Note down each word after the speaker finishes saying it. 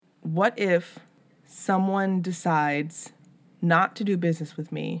what if someone decides not to do business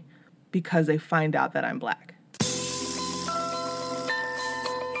with me because they find out that I'm Black?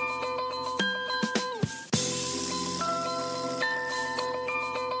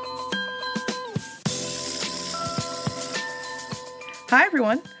 Hi,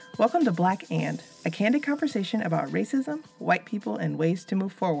 everyone. Welcome to Black and, a candid conversation about racism, white people, and ways to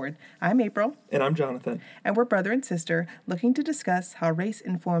move forward. I'm April. And I'm Johnathan. And we're brother and sister looking to discuss how race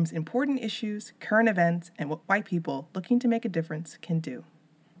informs important issues, current events, and what white people looking to make a difference can do.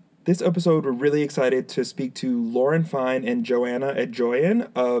 This episode, we're really excited to speak to Lauren Fine and Joanna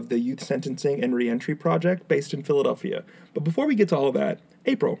Adjoyan of the Youth Sentencing and Reentry Project based in Philadelphia. But before we get to all of that,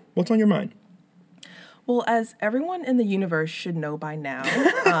 April, what's on your mind? Well, as everyone in the universe should know by now,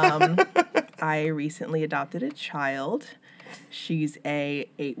 I recently adopted a child. She's a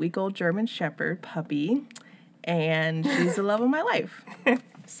 8-week-old German Shepherd puppy, and she's the love of my life.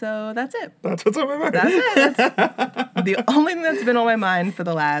 So that's it. That's what's on my mind. That's it. That's the only thing that's been on my mind for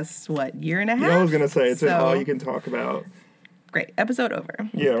the last, year and a half? Yeah, I was going to say, it's all you can talk about. Great. Episode over.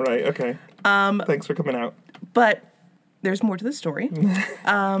 Yeah, right. Okay. Thanks for coming out. But there's more to the story.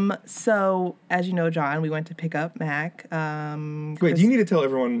 So, as you know, John, we went to pick up Mac. Wait, do you need to tell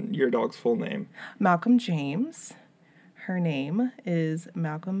everyone your dog's full name? Malcolm James. Her name is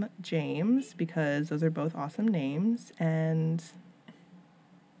Malcolm James because those are both awesome names. And,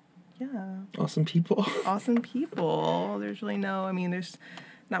 yeah. Awesome people. Awesome people. There's really there's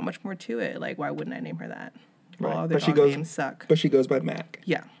not much more to it. Like, why wouldn't I name her that? Right. All other names suck. But she goes by Mac.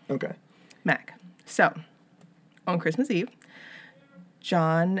 Yeah. Okay. Mac. So, on Christmas Eve,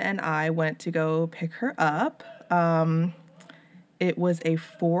 John and I went to go pick her up. It was a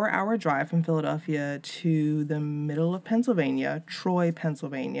 4-hour drive from Philadelphia to the middle of Pennsylvania, Troy,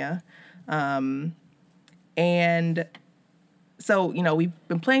 Pennsylvania. And so, we've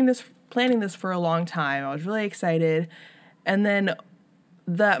been planning this for a long time. I was really excited. And then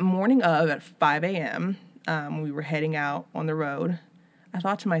that morning at 5 a.m., when we were heading out on the road, I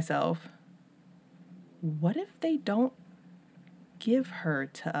thought to myself, what if they don't give her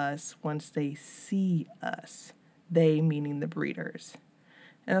to us once they see us? They meaning the breeders.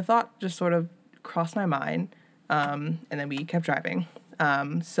 And the thought just sort of crossed my mind, and then we kept driving.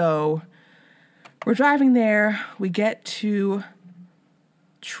 So we're driving there. We get to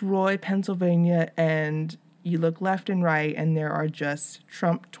Troy, Pennsylvania, and you look left and right, and there are just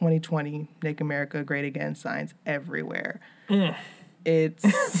Trump 2020, Make America Great Again signs everywhere.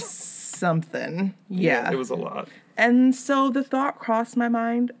 It's something. Yeah. It was a lot. And so the thought crossed my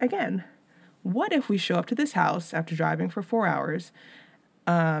mind again. What if we show up to this house after driving for 4 hours,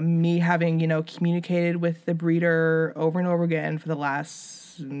 me having, communicated with the breeder over and over again for the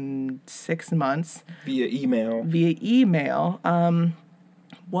last 6 months. Via email.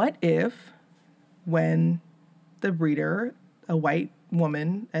 What if when the breeder, a white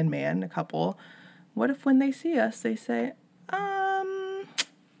woman and man, a couple, what if when they see us, they say,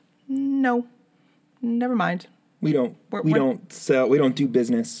 no, never mind. We don't do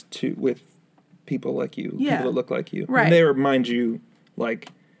business with people like you, people that look like you. Right. And they remind you,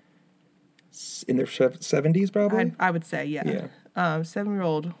 like, in their 70s, probably? I would say, yeah. Yeah.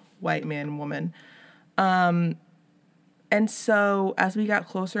 7-year-old white man and woman. And so as we got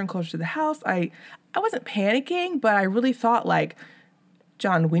closer and closer to the house, I wasn't panicking, but I really thought, like,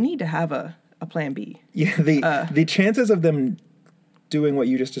 John, we need to have a plan B. Yeah, the chances of them doing what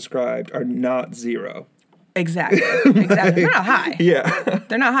you just described are not zero. Exactly. They're not high. Yeah.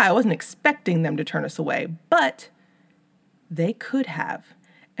 They're not high. I wasn't expecting them to turn us away, but they could have.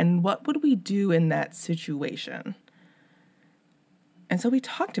 And what would we do in that situation? And so we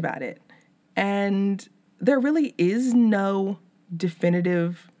talked about it. And there really is no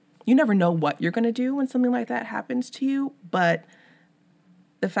definitive, you never know what you're going to do when something like that happens to you, but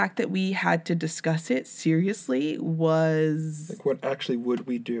the fact that we had to discuss it seriously was... Like, what actually would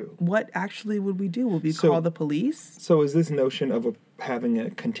we do? Would we call the police? So is this notion of having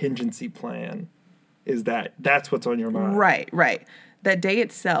a contingency plan, that's what's on your mind? Right. That day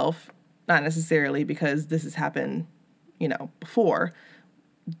itself, not necessarily because this has happened, before,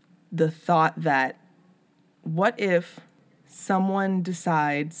 the thought that what if someone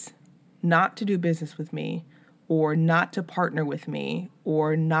decides not to do business with me or not to partner with me,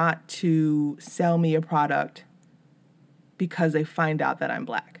 or not to sell me a product because they find out that I'm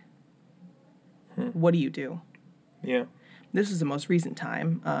Black? What do you do? Yeah. This is the most recent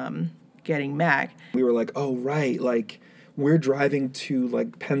time, getting Mac. We were like, oh, right, like, we're driving to,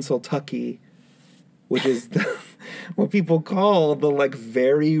 like, Pennsylvania, which is what people call the like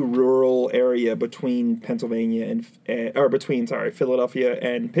very rural area between Pennsylvania or between Philadelphia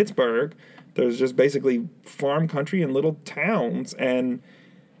and Pittsburgh. There's just basically farm country and little towns, and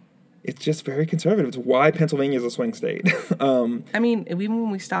it's just very conservative. It's why Pennsylvania is a swing state. I mean, even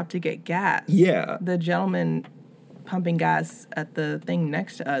when we stopped to get gas, Yeah. the gentleman pumping gas at the thing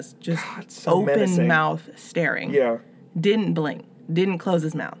next to us just so open menacing. mouth staring. Yeah. Didn't blink. Didn't close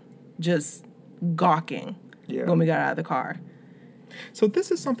his mouth. Just gawking when we got out of the car. So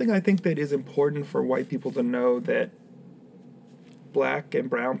this is something I think that is important for white people to know, that black and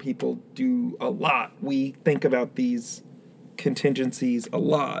brown people do a lot. We think about these contingencies a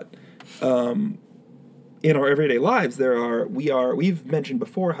lot. In our everyday lives, we've mentioned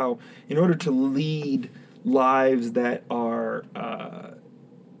before how in order to lead lives that are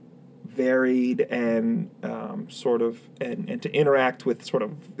varied and and to interact with sort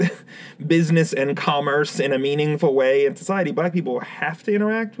of business and commerce in a meaningful way in society, black people have to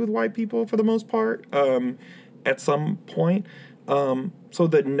interact with white people for the most part at some point. So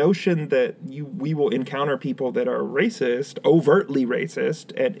the notion that we will encounter people that are racist, overtly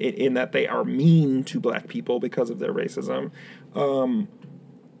racist, and in that they are mean to black people because of their racism,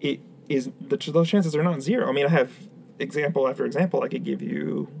 those chances are not zero. I mean, I have example after example I could give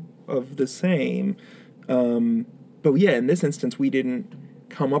you of the same. But yeah, in this instance, we didn't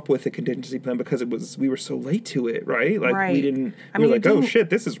come up with a contingency plan because we were so late to it, right? Like we were like, oh shit,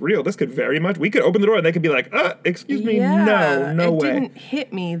 this is real. This could very much, we could open the door and they could be like, excuse me, no way. It didn't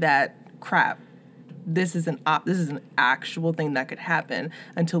hit me that crap. This is an actual thing that could happen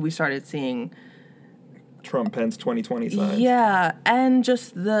until we started seeing Trump Pence 2020 signs. Yeah, and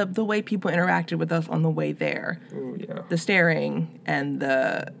just the way people interacted with us on the way there. Ooh, yeah. The staring and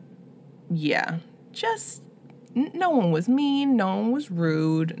just no one was mean, no one was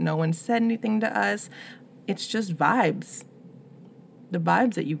rude, no one said anything to us. It's just vibes. The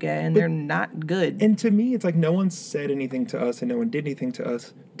vibes that you get, and they're not good. And to me, it's like no one said anything to us and no one did anything to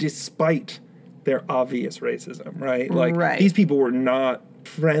us despite their obvious racism, right? Like, these people were not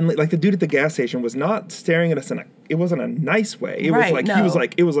friendly. Like, the dude at the gas station was not staring at us it wasn't a nice way. It was like,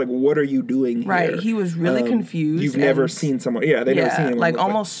 he was like, what are you doing here? Right, he was really confused. You've never seen someone, they've never seen anyone. Like,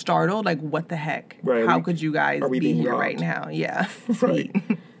 almost startled, like, what the heck? Right. How could you guys be here robbed right now? Yeah. Right.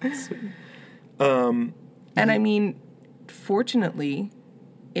 And I mean, fortunately,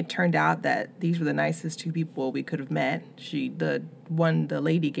 it turned out that these were the nicest two people we could have met. The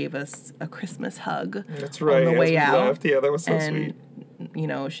lady gave us a Christmas hug. That's right. On the way out. Left. Yeah, that was so sweet. You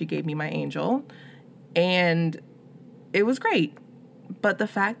know, she gave me my angel, and it was great. But the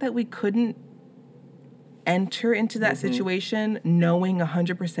fact that we couldn't enter into that situation knowing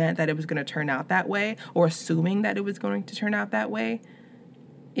 100% that it was going to turn out that way, or assuming that it was going to turn out that way,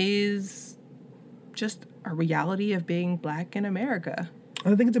 is just a reality of being black in America.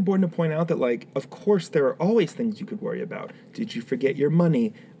 I think it's important to point out that, like, of course, there are always things you could worry about. Did you forget your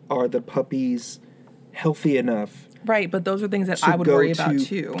money? Are the puppies healthy enough? Right, but those are things that I would worry about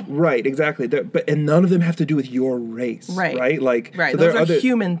too. Right, exactly. And none of them have to do with your race. Right. Like, right. So those are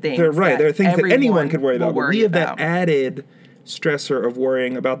human things. There are things that anyone could worry about. We have that added stressor of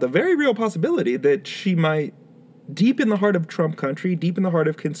worrying about the very real possibility that she might, deep in the heart of Trump country, deep in the heart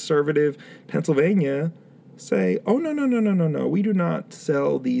of conservative Pennsylvania, say, oh, no, we do not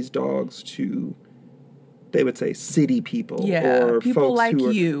sell these dogs to, they would say, city people, or people folks like who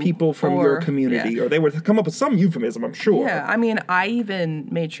are you, people from your community, or they would come up with some euphemism, I'm sure. Yeah, I mean, I even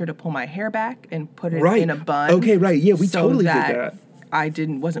made sure to pull my hair back and put it in a bun. Okay, right, yeah, we totally did that. I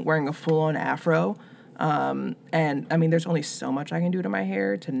wasn't wearing a full-on afro, and I mean, there's only so much I can do to my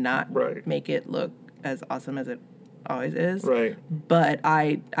hair to not make it look as awesome as it always is. Right. But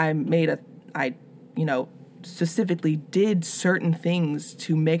I specifically did certain things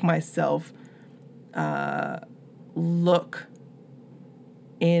to make myself look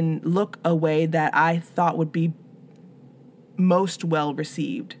a way that I thought would be most well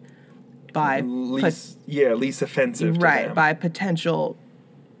received by least offensive to them. By potential,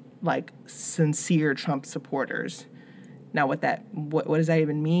 like, sincere Trump supporters. Now what does that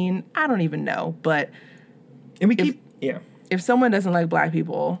even mean? I don't even know. But if someone doesn't like black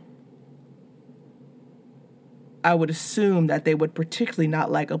people, I would assume that they would particularly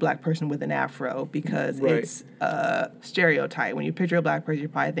not like a black person with an afro, because it's a stereotype. When you picture a black person, you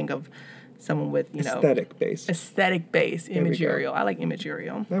probably think of someone with, aesthetic-based, immaterial. I like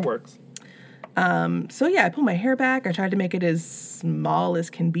immaterial. That works. So yeah, I pulled my hair back. I tried to make it as small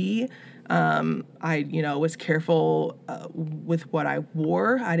as can be. I was careful with what I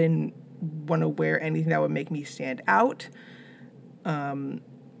wore. I didn't want to wear anything that would make me stand out.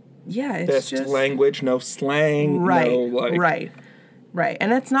 yeah, it's best just language, no slang, right, no like right.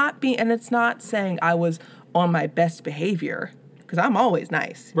 And it's not saying I was on my best behavior, because I'm always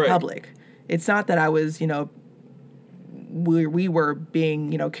nice in Right. public. It's not that I was, we were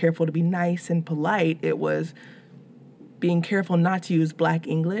being, careful to be nice and polite. It was being careful not to use Black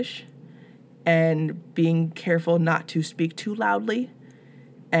English and being careful not to speak too loudly.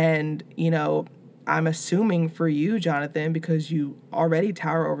 And, I'm assuming for you, Johnathan, because you already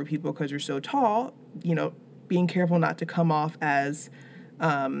tower over people because you're so tall, being careful not to come off as,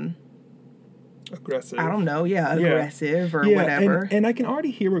 aggressive. I don't know, aggressive or whatever. And I can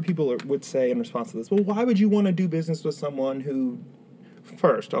already hear what people would say in response to this. Well, why would you want to do business with someone who...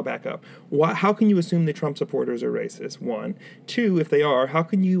 First, I'll back up. How can you assume that Trump supporters are racist? One. Two, if they are, how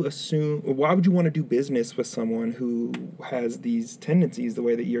can you assume... Why would you want to do business with someone who has these tendencies the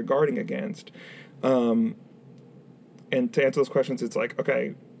way that you're guarding against? And to answer those questions, it's like,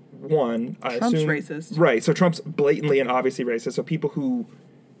 okay, one, Trump's racist. Right, so Trump's blatantly and obviously racist. So people who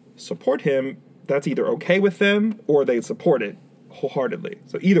support him, that's either okay with them or they support it wholeheartedly.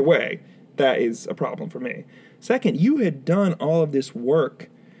 So either way, that is a problem for me. Second, you had done all of this work,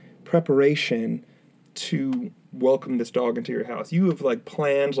 preparation to welcome this dog into your house. You have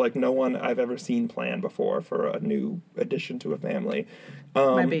planned like no one I've ever seen plan before for a new addition to a family.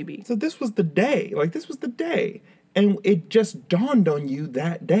 My baby. So this was the day. This was the day. And it just dawned on you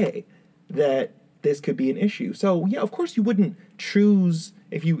that day that this could be an issue. So yeah, of course you wouldn't choose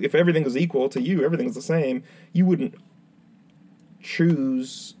if everything was equal to you, everything was the same, you wouldn't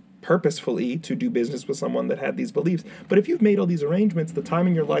choose purposefully to do business with someone that had these beliefs. But if you've made all these arrangements, the time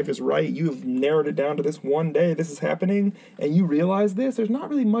in your life is right, you've narrowed it down to this one day, this is happening, and you realize this, there's not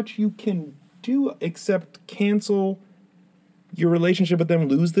really much you can do except cancel your relationship with them,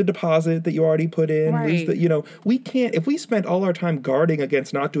 lose the deposit that you already put in, right. We can't, if we spent all our time guarding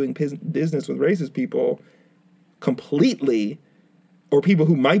against not doing business with racist people completely, or people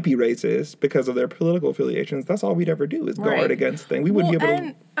who might be racist because of their political affiliations, that's all we'd ever do is guard against things. We wouldn't be able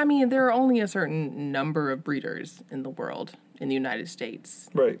to... I mean, there are only a certain number of breeders in the world, in the United States.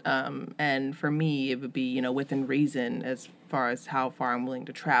 Right. And for me, it would be, within reason as far as how far I'm willing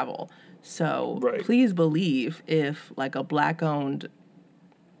to travel. So please believe if, a Black-owned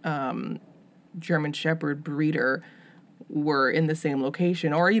German Shepherd breeder were in the same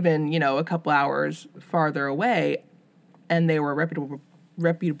location, or even, a couple hours farther away, and they were a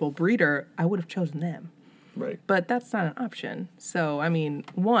reputable breeder, I would have chosen them. Right. But that's not an option. So, I mean,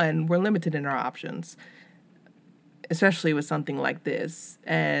 one, we're limited in our options, especially with something like this.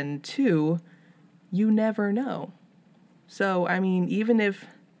 And two, you never know. So, I mean, even if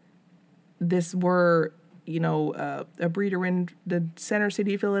this were, a breeder in the center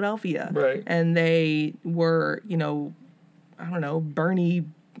city of Philadelphia, right, and they were, I don't know, Bernie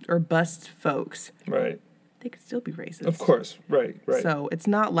or bust folks. Right. They could still be racist. Of course, right. So it's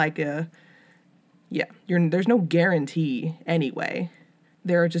not like there's no guarantee anyway.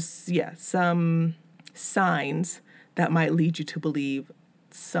 There are just, some signs that might lead you to believe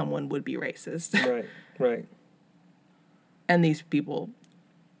someone would be racist. Right. And these people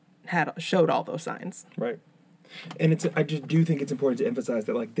showed all those signs. Right. And I just do think it's important to emphasize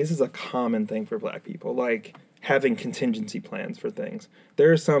that, this is a common thing for Black people. Having contingency plans for things.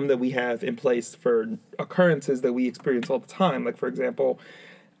 There are some that we have in place for occurrences that we experience all the time. For example,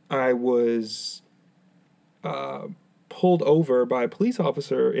 I was pulled over by a police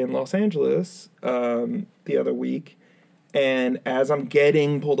officer in Los Angeles the other week. And as I'm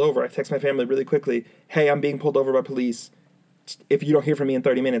getting pulled over, I text my family really quickly, hey, I'm being pulled over by police. If you don't hear from me in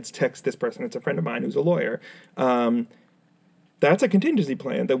 30 minutes, text this person. It's a friend of mine who's a lawyer. That's a contingency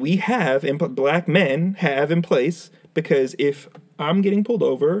plan that we have, Black men have in place, because if I'm getting pulled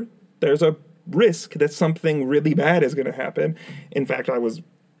over, there's a risk that something really bad is going to happen. In fact, I was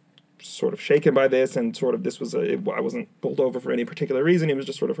sort of shaken by this, and I wasn't pulled over for any particular reason. He was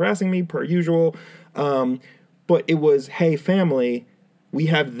just sort of harassing me per usual. But it was, hey, family, we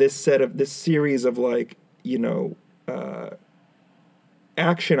have this series of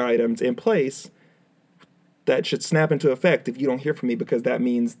action items in place that should snap into effect if you don't hear from me, because that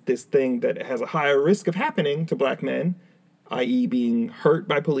means this thing that has a higher risk of happening to Black men, i.e. being hurt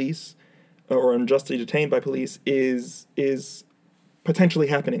by police or unjustly detained by police, is potentially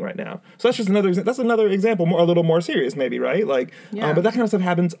happening right now. So that's just another example, a little more serious maybe, right? But that kind of stuff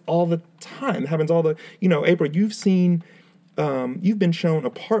happens all the time. It happens April, you've been shown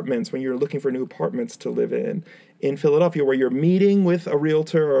apartments when you're looking for new apartments to live in Philadelphia, where you're meeting with a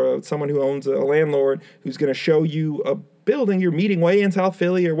realtor or someone who owns a landlord who's going to show you a building. You're meeting way in South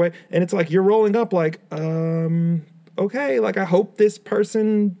Philly and it's you're rolling up okay, like, I hope this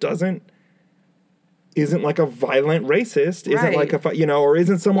person isn't like a violent racist, isn't like or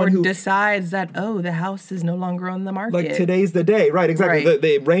isn't someone who decides that, oh, the house is no longer on the market. Like, today's the day, right? Exactly. Right.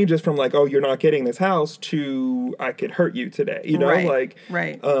 It ranges from like, oh, you're not getting this house to I could hurt you today.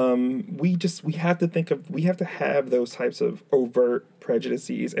 Right. We have to have those types of overt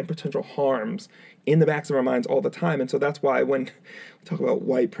prejudices and potential harms in the backs of our minds all the time. And so that's why when we talk about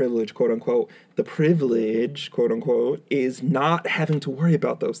white privilege, quote unquote, the privilege, quote unquote, is not having to worry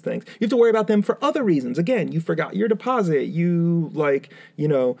about those things. You have to worry about them for other reasons. Again, you forgot your deposit. You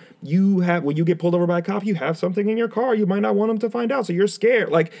when you get pulled over by a cop, you have something in your car. You might not want them to find out. So you're scared.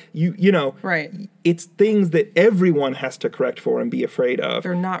 Like, right. It's things that everyone has to correct for and be afraid of.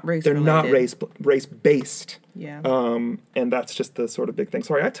 They're not race They're related. not race based. Yeah. And that's just the sort of big thing.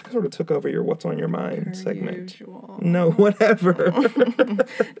 Sorry, I sort of took over your What's on Your Mind segment. Usual. No, whatever.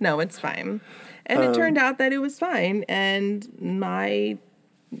 No, it's fine. And it turned out that it was fine. And my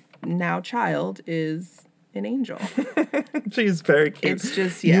now child is an angel. She's very cute. It's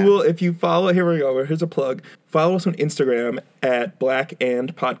just, You will, if you follow, here we go, here's a plug. Follow us on Instagram at Black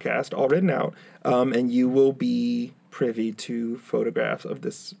and Podcast, all written out. And you will be privy to photographs of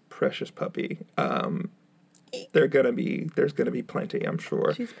this precious puppy. There's gonna be plenty, I'm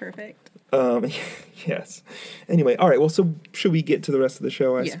sure. She's perfect. Yes. Anyway, all right. Well, so should we get to the rest of the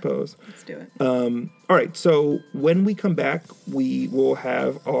show? I suppose. Let's do it. All right. So when we come back, we will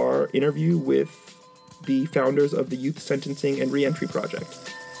have our interview with the founders of the Youth Sentencing and Reentry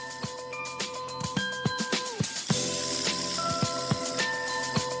Project.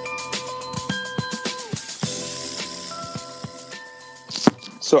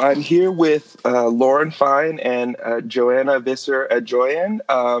 So I'm here with Lauren Fine and Joanna Visser-Adjoyan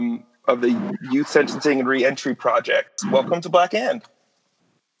of the Youth Sentencing and Reentry Project. Welcome to Black And.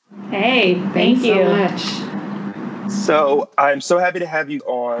 Hey, thank you so much. So I'm so happy to have you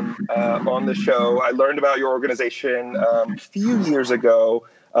on the show. I learned about your organization a few years ago,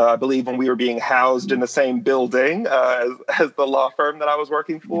 I believe when we were being housed in the same building as the law firm that I was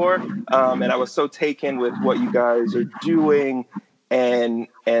working for. And I was so taken with what you guys are doing and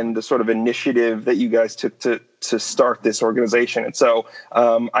the sort of initiative that you guys took to start this organization. And so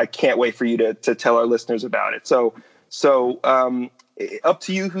I can't wait for you to tell our listeners about it. So up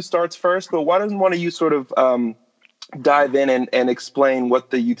to you who starts first, but why doesn't one of you sort of dive in and explain what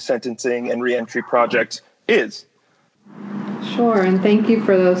the Youth Sentencing and Reentry Project is? Sure, and thank you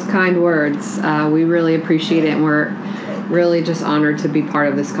for those kind words. We really appreciate it, and we're really just honored to be part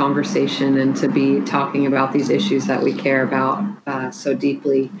of this conversation and to be talking about these issues that we care about so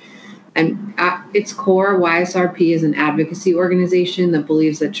deeply. And at its core, YSRP is an advocacy organization that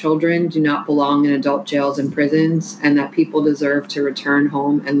believes that children do not belong in adult jails and prisons, and that people deserve to return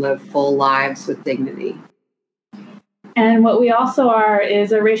home and live full lives with dignity. And what we also are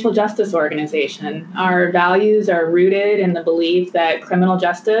is a racial justice organization. Our values are rooted in the belief that criminal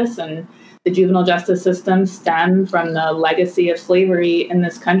justice and the juvenile justice system stem from the legacy of slavery in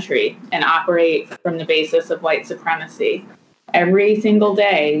this country and operate from the basis of white supremacy. Every single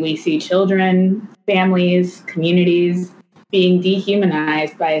day, we see children, families, communities being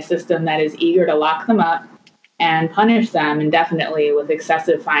dehumanized by a system that is eager to lock them up and punish them indefinitely with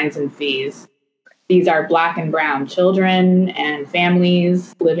excessive fines and fees. These are Black and brown children and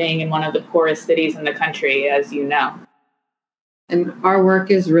families living in one of the poorest cities in the country, as you know. And our work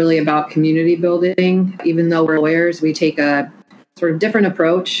is really about community building. Even though we're lawyers, we take a sort of different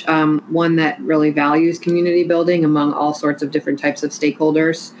approach, one that really values community building among all sorts of different types of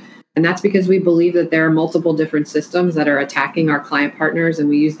stakeholders. And that's because we believe that there are multiple different systems that are attacking our client partners. And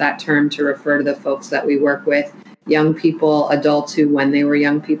we use that term to refer to the folks that we work with, young people, adults who, when they were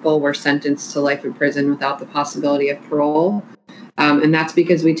young people, were sentenced to life in prison without the possibility of parole. And that's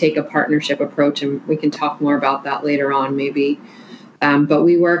because we take a partnership approach, and we can talk more about that later on, maybe. But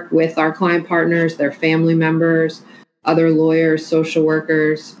we work with our client partners, their family members, other lawyers, social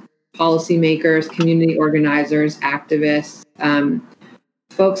workers, policymakers, community organizers, activists,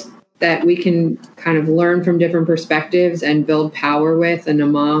 folks that we can kind of learn from different perspectives and build power with and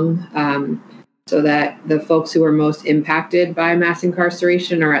among, so that the folks who are most impacted by mass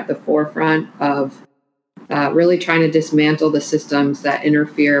incarceration are at the forefront of really trying to dismantle the systems that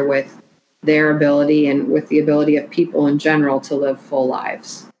interfere with their ability and with the ability of people in general to live full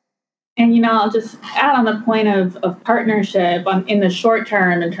lives. And, I'll just add on the point of partnership in the short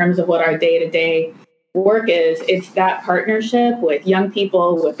term in terms of what our day-to-day work is. It's that partnership with young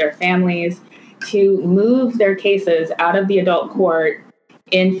people, with their families, to move their cases out of the adult court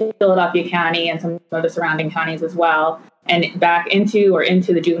in Philadelphia County and some of the surrounding counties as well, and back into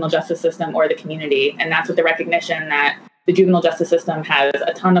the juvenile justice system or the community. And that's with the recognition that the juvenile justice system has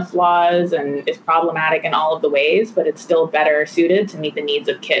a ton of flaws and is problematic in all of the ways, but it's still better suited to meet the needs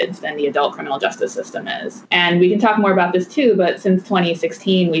of kids than the adult criminal justice system is. And we can talk more about this too, but since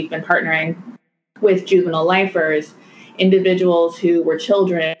 2016, we've been partnering with juvenile lifers, individuals who were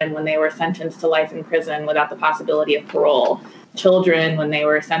children when they were sentenced to life in prison without the possibility of parole, children when they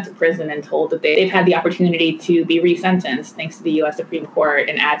were sent to prison and told that they've had the opportunity to be resentenced thanks to the U.S. Supreme Court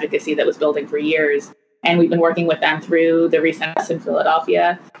and advocacy that was building for years. And we've been working with them through the resentence in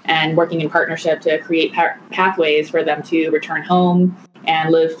Philadelphia and working in partnership to create pathways for them to return home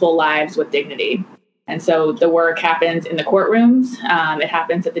and live full lives with dignity. And so the work happens in the courtrooms. It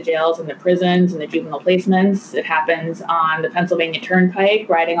happens at the jails and the prisons and the juvenile placements. It happens on the Pennsylvania Turnpike,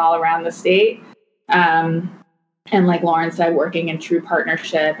 riding all around the state. And like Lauren said, working in true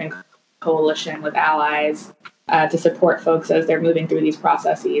partnership and coalition with allies to support folks as they're moving through these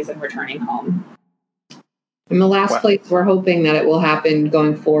processes and returning home. And the last place we're hoping that it will happen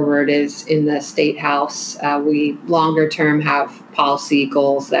going forward is in the State House. We longer term have policy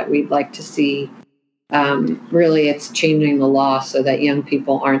goals that we'd like to see. Really, it's changing the law so that young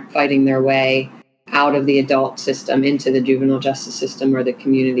people aren't fighting their way out of the adult system into the juvenile justice system or the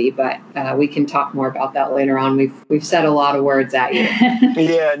community. But we can talk more about that later on. We've said a lot of words at you.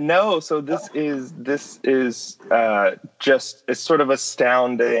 Yeah, no. So this is just, it's sort of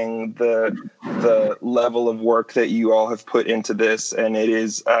astounding the level of work that you all have put into this, and it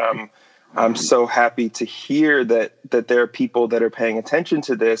is. I'm so happy to hear that there are people that are paying attention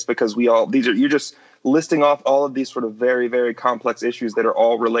to this, because you're just listing off all of these sort of very, very complex issues that are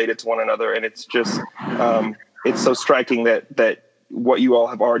all related to one another. And it's just, it's so striking that what you all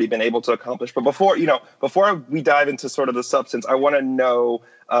have already been able to accomplish. But before we dive into sort of the substance, I want to know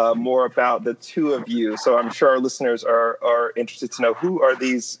more about the two of you. So I'm sure our listeners are interested to know who are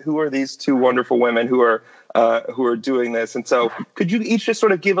these two wonderful women who are doing this. And so could you each just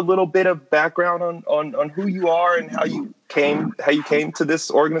sort of give a little bit of background on who you are and how you came to this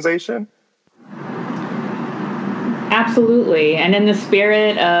organization? Absolutely. And in the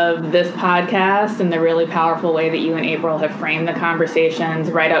spirit of this podcast and the really powerful way that you and April have framed the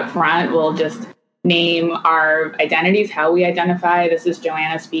conversations right up front, we'll just name our identities, how we identify. This is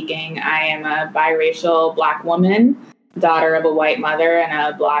Joanna speaking. I am a biracial Black woman, daughter of a white mother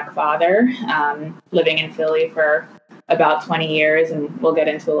and a Black father, living in Philly for about 20 years, and we'll get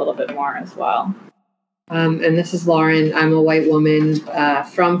into a little bit more as well. And this is Lauren. I'm a white woman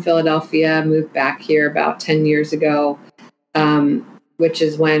from Philadelphia, moved back here about 10 years ago, which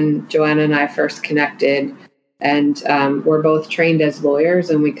is when Joanna and I first connected. And we're both trained as lawyers,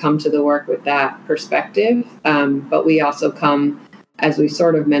 and we come to the work with that perspective. But we also come, as we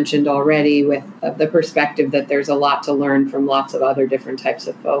sort of mentioned already, with the perspective that there's a lot to learn from lots of other different types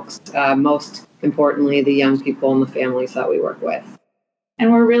of folks, most importantly, the young people and the families that we work with.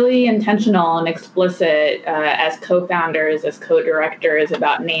 And we're really intentional and explicit as co-founders, as co-directors,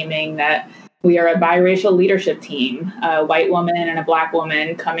 about naming that we are a biracial leadership team, a white woman and a Black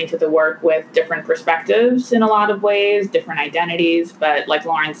woman coming to the work with different perspectives in a lot of ways, different identities, but like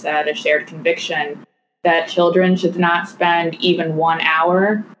Lauren said, a shared conviction that children should not spend even 1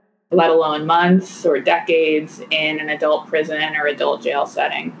 hour, let alone months or decades, in an adult prison or adult jail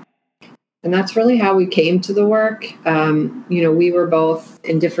setting. And that's really how we came to the work. We were both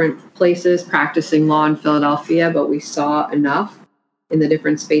in different places practicing law in Philadelphia, but we saw enough in the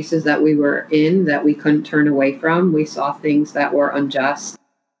different spaces that we were in that we couldn't turn away from. We saw things that were unjust.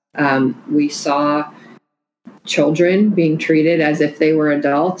 We saw children being treated as if they were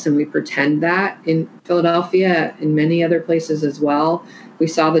adults, and we pretend that in Philadelphia, in many other places as well. We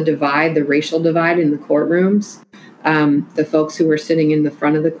saw the divide, the racial divide in the courtrooms. The folks who were sitting in the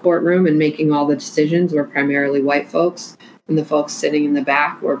front of the courtroom and making all the decisions were primarily white folks, and the folks sitting in the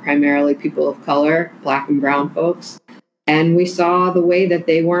back were primarily people of color, Black and brown folks. And we saw the way that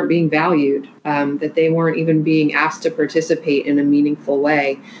they weren't being valued, that they weren't even being asked to participate in a meaningful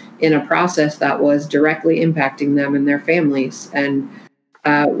way in a process that was directly impacting them and their families. And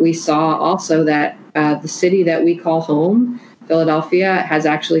we saw also that the city that we call home, Philadelphia, has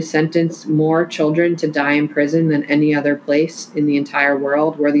actually sentenced more children to die in prison than any other place in the entire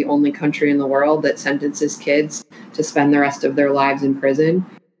world. We're the only country in the world that sentences kids to spend the rest of their lives in prison.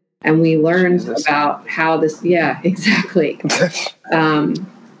 And we learned about how this, exactly.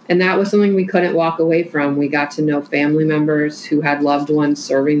 And that was something we couldn't walk away from. We got to know family members who had loved ones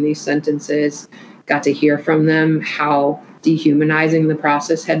serving these sentences, got to hear from them how dehumanizing the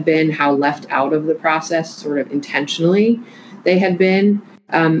process had been, how left out of the process sort of intentionally they had been.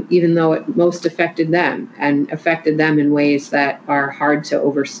 even though it most affected them and affected them in ways that are hard to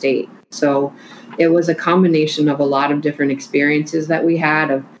overstate. So it was a combination of a lot of different experiences that we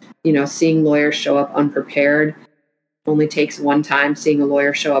had of, seeing lawyers show up unprepared. Only takes one time seeing a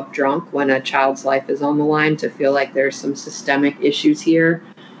lawyer show up drunk when a child's life is on the line to feel like there's some systemic issues here.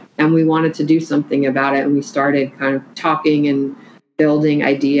 And we wanted to do something about it. And we started kind of talking and building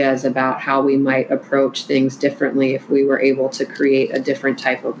ideas about how we might approach things differently if we were able to create a different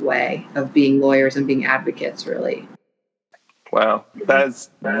type of way of being lawyers and being advocates, really. Wow, that's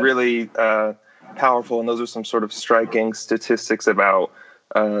really powerful. And those are some sort of striking statistics about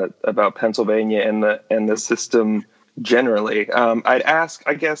Pennsylvania and the system generally. I'd ask,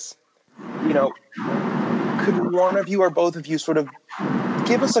 I guess, could one of you or both of you sort of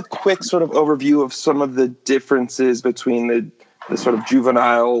give us a quick sort of overview of some of the differences between the sort of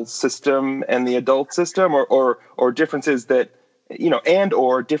juvenile system and the adult system, or differences that,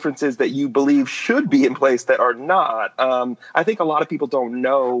 or differences that you believe should be in place that are not? I think a lot of people don't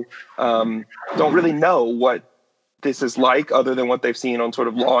really know what this is like other than what they've seen on sort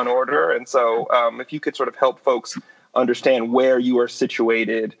of Law and Order. And so if you could sort of help folks understand where you are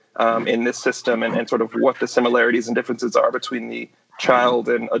situated in this system and sort of what the similarities and differences are between the child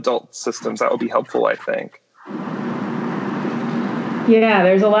and adult systems, that would be helpful, I think. Yeah,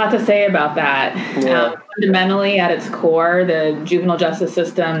 there's a lot to say about that. Yeah. Fundamentally, at its core, the juvenile justice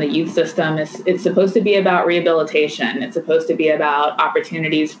system, the youth system, it's supposed to be about rehabilitation. It's supposed to be about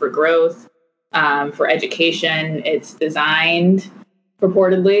opportunities for growth, for education. It's designed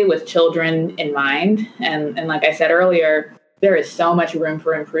purportedly with children in mind. And like I said earlier, there is so much room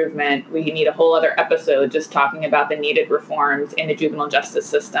for improvement. We need a whole other episode just talking about the needed reforms in the juvenile justice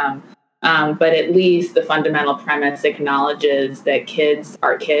system. But at least the fundamental premise acknowledges that kids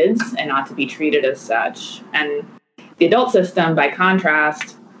are kids and ought to be treated as such. And the adult system, by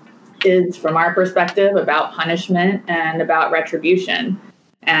contrast, is, from our perspective, about punishment and about retribution.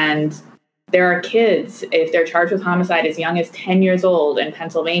 And there are kids, if they're charged with homicide as young as 10 years old in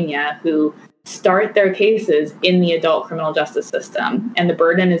Pennsylvania, who start their cases in the adult criminal justice system. And the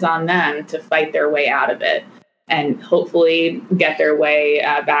burden is on them to fight their way out of it and hopefully get their way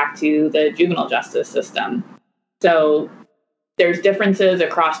back to the juvenile justice system. So there's differences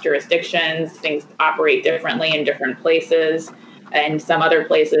across jurisdictions. Things operate differently in different places. In some other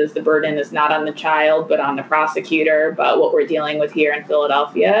places, the burden is not on the child, but on the prosecutor. But what we're dealing with here in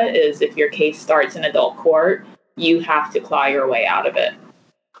Philadelphia is if your case starts in adult court, you have to claw your way out of it.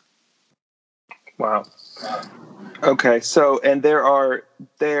 Wow. Okay. So, and you're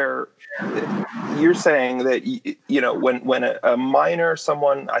saying that, when a minor,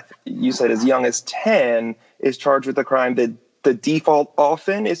 someone you said as young as 10 is charged with a crime, that the default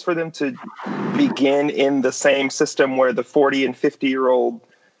often is for them to begin in the same system where the 40 and 50-year-old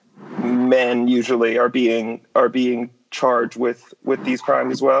men usually are being charged with these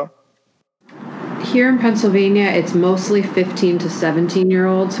crimes as well? Here in Pennsylvania, it's mostly 15 to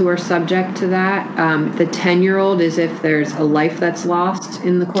 17-year-olds who are subject to that. The 10-year-old is if there's a life that's lost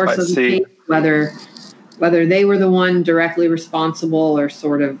in the course of the case, whether they were the one directly responsible or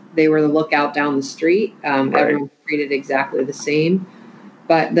sort of they were the lookout down the street. Right. Everyone's treated exactly the same.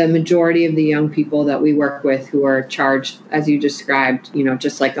 But the majority of the young people that we work with who are charged, as you described,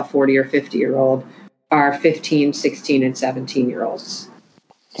 just like a 40 or 50-year-old, are 15, 16, and 17-year-olds.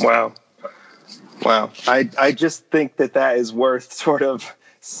 Wow. I just think that is worth sort of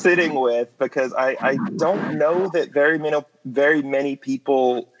sitting with, because I don't know that very many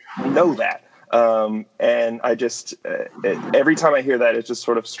people know that. And I just, every time I hear that, it's just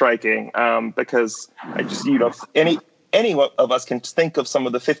sort of striking, because I just, any of us can think of some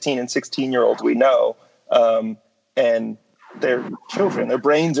of the 15 and 16-year-olds we know, and they're children, their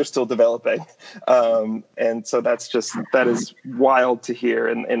brains are still developing. And so that is wild to hear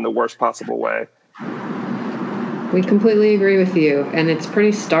in the worst possible way. We completely agree with you. And it's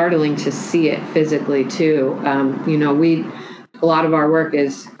pretty startling to see it physically too. A lot of our work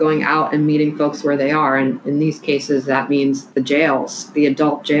is going out and meeting folks where they are. And in these cases, that means the jails, the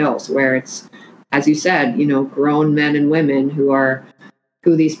adult jails, where it's, as you said, grown men and women who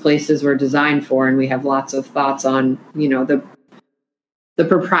these places were designed for. And we have lots of thoughts on, the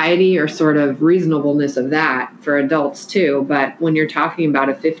propriety or sort of reasonableness of that for adults too. But when you're talking about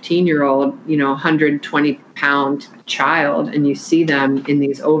a 15-year-old, 120-pound child, and you see them in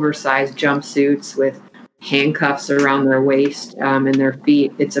these oversized jumpsuits with handcuffs around their waist and their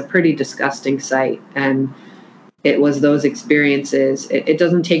feet, it's a pretty disgusting sight. And it was those experiences. It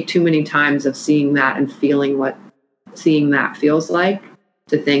doesn't take too many times of seeing that and feeling what seeing that feels like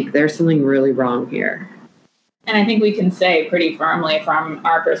to think there's something really wrong here. And I think we can say pretty firmly from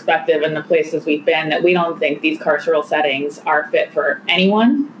our perspective and the places we've been that we don't think these carceral settings are fit for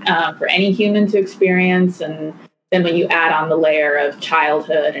anyone, for any human to experience. And then when you add on the layer of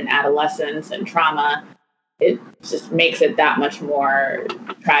childhood and adolescence and trauma, it just makes it that much more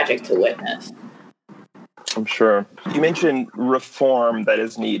tragic to witness. I'm sure. You mentioned reform that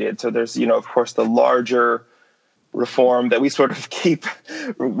is needed. So there's, of course, the larger reform that we sort of keep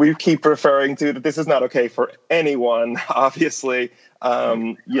referring to, that this is not okay for anyone, obviously,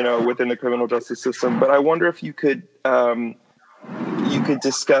 within the criminal justice system. But I wonder if you could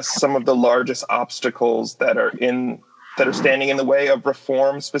discuss some of the largest obstacles that are standing in the way of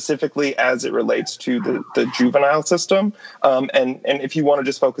reform, specifically as it relates to the juvenile system. And if you want to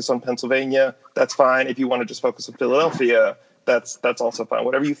just focus on Pennsylvania, that's fine. If you want to just focus on Philadelphia, that's also fine.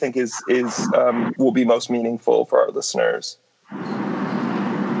 Whatever you think is will be most meaningful for our listeners.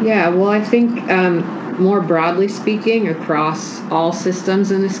 Yeah, well, I think more broadly speaking, across all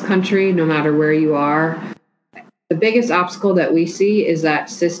systems in this country, no matter where you are, the biggest obstacle that we see is that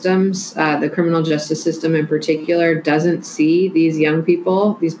systems, the criminal justice system in particular, doesn't see these young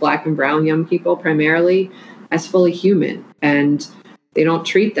people, these Black and brown young people primarily, as fully human. And they don't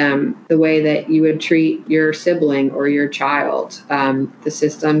treat them the way that you would treat your sibling or your child. The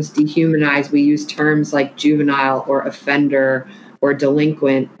systems dehumanize. We use terms like juvenile or offender or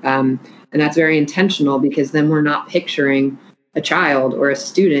delinquent. And that's very intentional, because then we're not picturing a child or a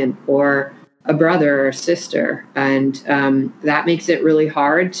student or a brother or sister. And that makes it really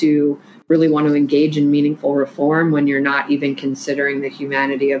hard to really want to engage in meaningful reform when you're not even considering the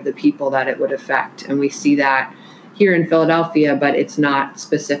humanity of the people that it would affect. And we see that here in Philadelphia, but it's not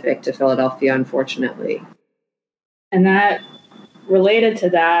specific to Philadelphia, unfortunately. And that, related to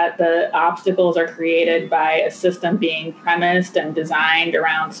that, the obstacles are created by a system being premised and designed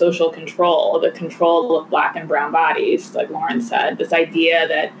around social control, the control of Black and brown bodies, like Lauren said, this idea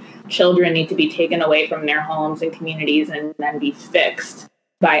that children need to be taken away from their homes and communities and then be fixed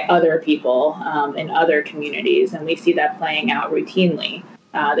by other people in other communities. And we see that playing out routinely.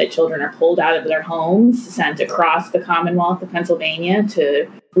 That children are pulled out of their homes, sent across the Commonwealth of Pennsylvania to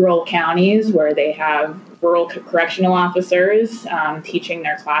rural counties where they have rural correctional officers teaching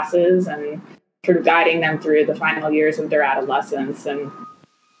their classes and sort of guiding them through the final years of their adolescence. And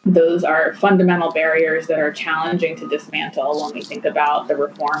those are fundamental barriers that are challenging to dismantle when we think about the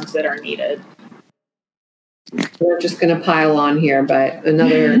reforms that are needed. We're just going to pile on here, but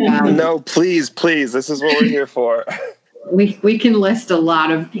another... No, please. This is what we're here for. We can list a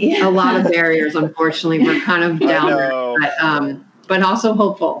lot of barriers. Unfortunately, we're kind of down, but also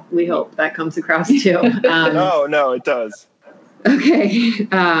hopeful. We hope that comes across too. No, it does. Okay,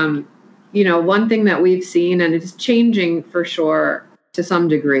 one thing that we've seen, and it's changing for sure to some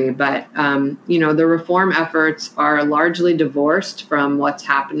degree, but the reform efforts are largely divorced from what's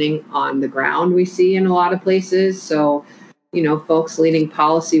happening on the ground. We see in a lot of places. So, folks leading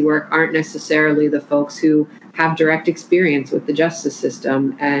policy work aren't necessarily the folks who have direct experience with the justice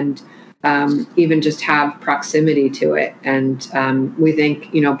system and even just have proximity to it. And we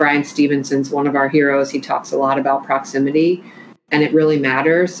think, Brian Stevenson's one of our heroes. He talks a lot about proximity, and it really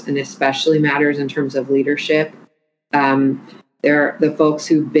matters, and especially matters in terms of leadership. The folks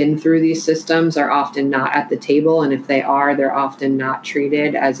who've been through these systems are often not at the table, and if they are, they're often not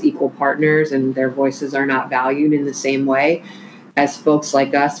treated as equal partners, and their voices are not valued in the same way as folks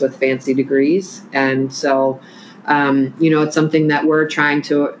like us with fancy degrees. And so, it's something that we're trying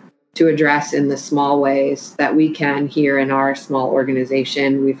to address in the small ways that we can here in our small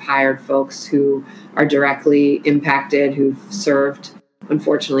organization. We've hired folks who are directly impacted, who've served,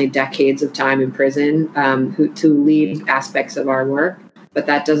 unfortunately, decades of time in prison, to lead aspects of our work. But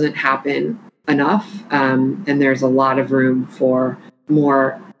that doesn't happen enough. And there's a lot of room for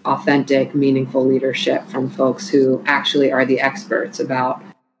more authentic, meaningful leadership from folks who actually are the experts about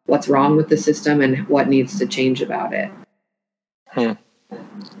what's wrong with the system and what needs to change about it.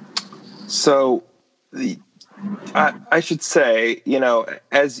 So I should say,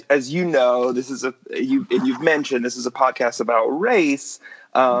 as this is you've mentioned this is a podcast about race,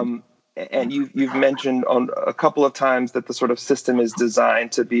 and you've mentioned on a couple of times that the sort of system is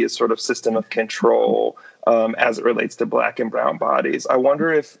designed to be a sort of system of control as it relates to Black and brown bodies. I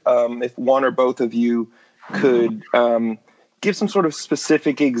wonder if one or both of you could give some sort of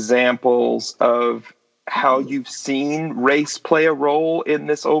specific examples of how you've seen race play a role in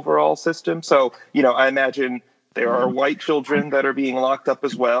this overall system. So, I imagine there are white children that are being locked up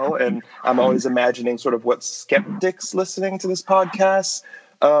as well. And I'm always imagining sort of what skeptics listening to this podcast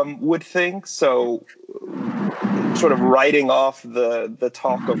would think. So sort of writing off the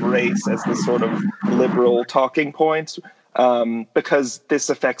talk of race as the sort of liberal talking points, because this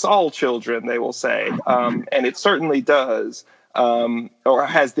affects all children, they will say, and it certainly does, or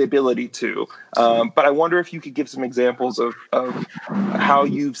has the ability to. But I wonder if you could give some examples of how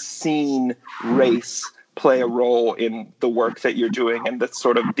you've seen race play a role in the work that you're doing and the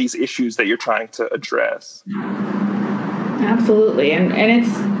sort of these issues that you're trying to address. Absolutely, and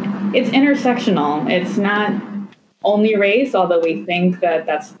it's intersectional. It's not only race, although we think that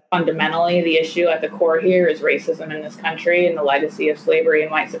that's fundamentally the issue at the core here is racism in this country and the legacy of slavery and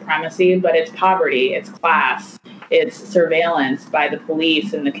white supremacy, but it's poverty, it's class, it's surveillance by the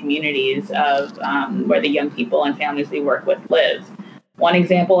police in the communities of where the young people and families we work with live. One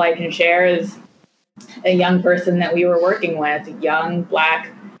example I can share is a young person that we were working with, a young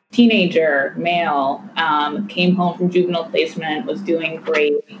Black teenager, male, came home from juvenile placement, was doing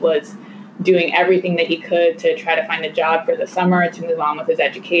great, was doing everything that he could to try to find a job for the summer to move on with his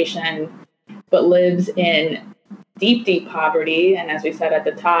education, but lives in deep, deep poverty. And as we said at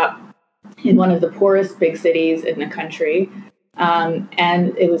the top, in one of the poorest big cities in the country.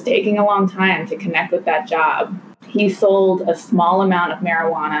 And it was taking a long time to connect with that job. He sold a small amount of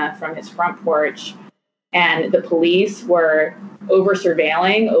marijuana from his front porch, and the police were over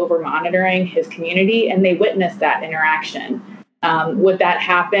surveilling, over monitoring his community, and they witnessed that interaction. Would that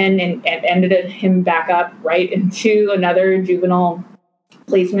happen and ended him back up right into another juvenile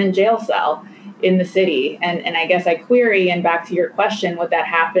placement jail cell in the city? And I guess I query, and back to your question, would that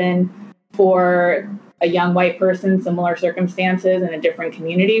happen for a young white person, similar circumstances in a different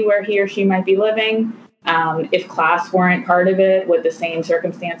community where he or she might be living? If class weren't part of it, would the same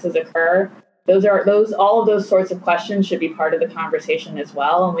circumstances occur? All of those sorts of questions should be part of the conversation as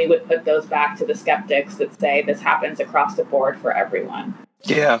well. And we would put those back to the skeptics that say this happens across the board for everyone.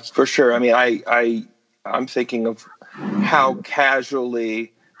 Yeah, for sure. I mean, I'm thinking of how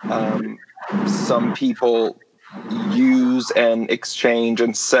casually some people use and exchange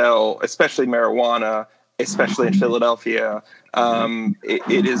and sell, especially marijuana, especially in Philadelphia.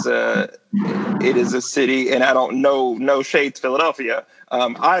 It is a city, and I don't know, no shade to Philadelphia.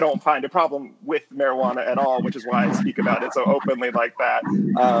 I don't find a problem with marijuana at all, which is why I speak about it so openly like that.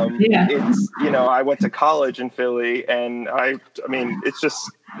 It's, I went to college in Philly, and I mean,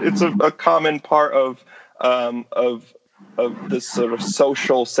 it's a common part of this sort of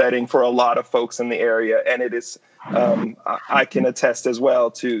social setting for a lot of folks in the area. And it is, I can attest as well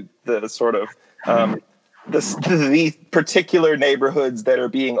to the sort of, the particular neighborhoods that are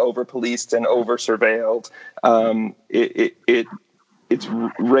being over-policed and over-surveilled. It's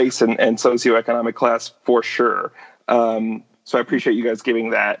race and socioeconomic class for sure. So I appreciate you guys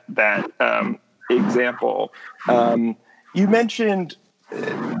giving that example. You mentioned,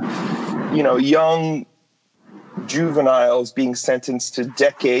 young juveniles being sentenced to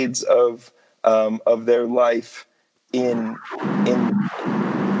decades of their life in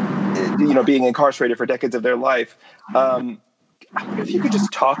being incarcerated for decades of their life. If you could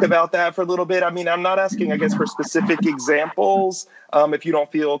just talk about that for a little bit. I mean, I'm not asking, I guess, for specific examples, if you don't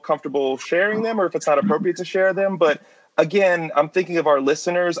feel comfortable sharing them or if it's not appropriate to share them. But again, I'm thinking of our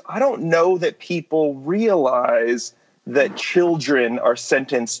listeners. I don't know that people realize that children are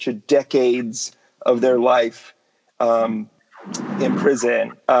sentenced to decades of their life in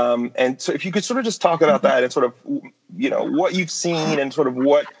prison. And so if you could sort of just talk about that and sort of, what you've seen and sort of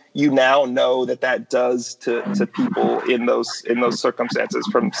what you now know that does to people in those circumstances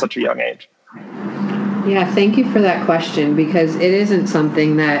from such a young age. Yeah, thank you for that question, because it isn't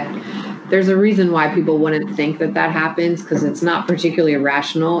something that there's a reason why people wouldn't think that happens, because it's not particularly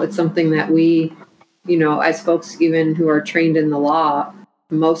rational. It's something that we, as folks even who are trained in the law,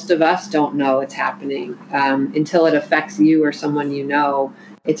 most of us don't know it's happening until it affects you or someone you know.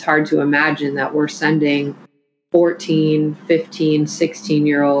 It's hard to imagine that we're sending 14, 15,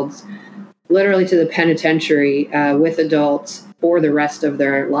 16-year-olds literally to the penitentiary with adults for the rest of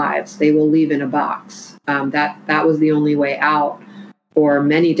their lives. They will leave in a box. That was the only way out for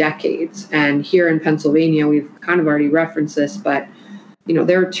many decades. And here in Pennsylvania, we've kind of already referenced this, but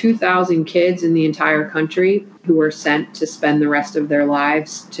there are 2,000 kids in the entire country who were sent to spend the rest of their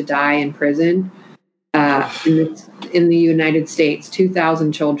lives to die in prison. In the United States,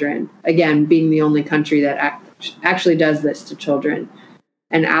 2,000 children, again, being the only country that actually does this to children.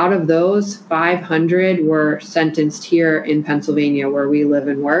 And out of those, 500 were sentenced here in Pennsylvania, where we live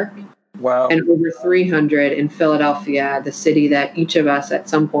and work. Wow. And over 300 in Philadelphia, the city that each of us at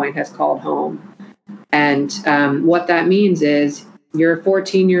some point has called home. And what that means is you're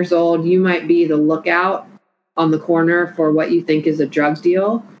 14 years old, you might be the lookout on the corner for what you think is a drug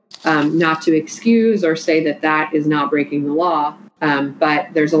deal. not to excuse or say that that is not breaking the law, but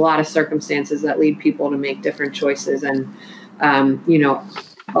there's a lot of circumstances that lead people to make different choices. And,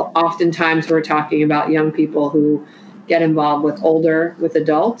 oftentimes we're talking about young people who get involved with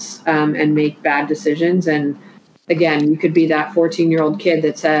adults and make bad decisions. And again, you could be that 14-year-old kid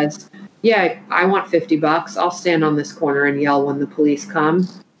that says, yeah, I want $50. I'll stand on this corner and yell when the police come,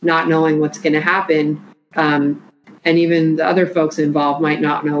 not knowing what's going to happen. And even the other folks involved might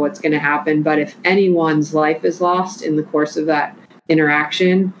not know what's going to happen. But if anyone's life is lost in the course of that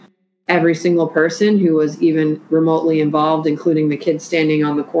interaction, every single person who was even remotely involved, including the kid standing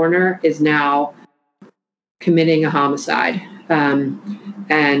on the corner, is now committing a homicide.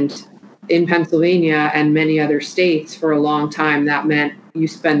 And in Pennsylvania and many other states for a long time, that meant you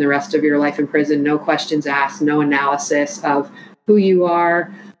spend the rest of your life in prison, no questions asked, no analysis of who you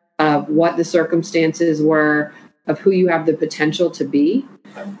are, of what the circumstances were, of who you have the potential to be.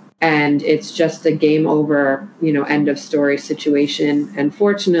 And it's just a game over, end of story situation. And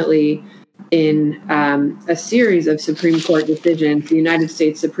fortunately, in a series of Supreme Court decisions, the United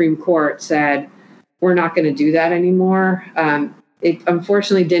States Supreme Court said, we're not going to do that anymore. It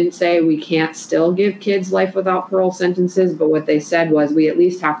unfortunately didn't say we can't still give kids life without parole sentences, but what they said was we at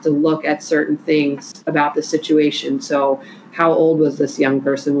least have to look at certain things about the situation. So how old was this young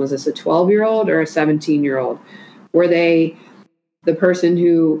person? Was this a 12-year-old or a 17-year-old? Were they the person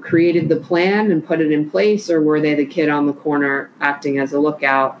who created the plan and put it in place, or were they the kid on the corner acting as a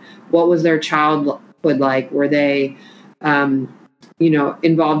lookout? What was their childhood like? Were they,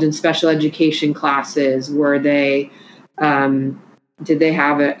 involved in special education classes? Were they, did they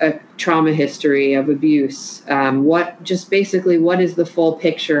have a trauma history of abuse? What is the full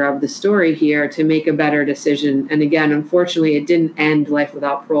picture of the story here to make a better decision? And again, unfortunately, it didn't end life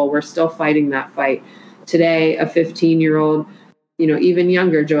without parole. We're still fighting that fight. Today, a 15-year-old, even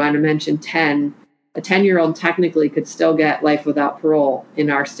younger, Joanna mentioned 10, a 10-year-old technically could still get life without parole in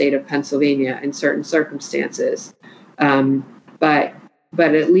our state of Pennsylvania in certain circumstances.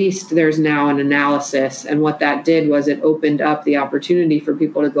 But at least there's now an analysis. And what that did was it opened up the opportunity for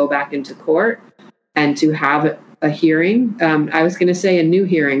people to go back into court and to have a hearing. I was going to say a new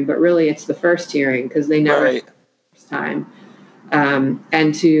hearing, but really it's the first hearing because they never Right. first time.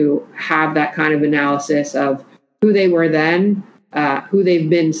 And to have that kind of analysis of who they were then, who they've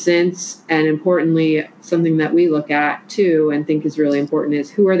been since, and importantly, something that we look at too and think is really important is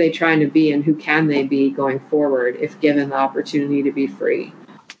who are they trying to be and who can they be going forward if given the opportunity to be free.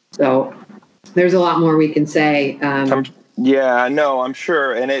 So there's a lot more we can say. I'm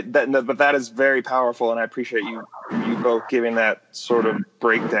sure. But that is very powerful. And I appreciate you both giving that sort of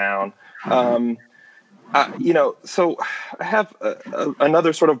breakdown. So I have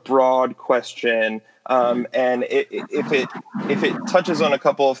another sort of broad question. And if it touches on a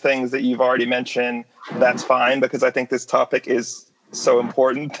couple of things that you've already mentioned, that's fine, because I think this topic is so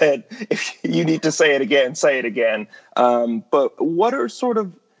important that if you need to say it again, say it again. But what are sort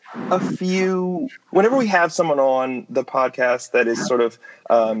of a few, whenever we have someone on the podcast that is sort of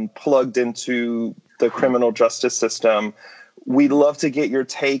plugged into the criminal justice system, we'd love to get your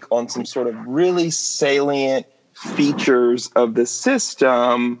take on some sort of really salient features of the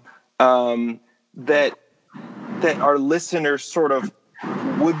system that our listeners sort of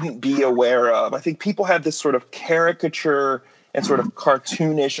wouldn't be aware of. I think people have this sort of caricature and sort of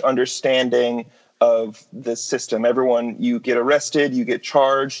cartoonish understanding of the system. You get arrested, you get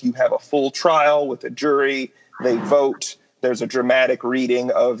charged, you have a full trial with a jury, they vote, there's a dramatic reading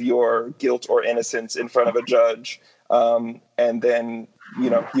of your guilt or innocence in front of a judge, and then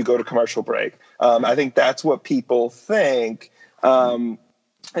you go to commercial break. I think that's what people think. And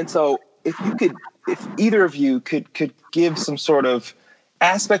so if either of you could give some sort of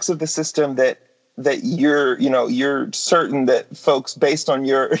aspects of the system that you're certain that folks, based on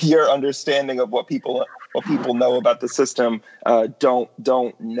your understanding of what people know about the system, don't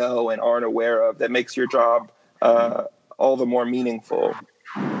know and aren't aware of, that makes your job all the more meaningful.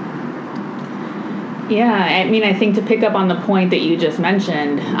 Yeah, I think to pick up on the point that you just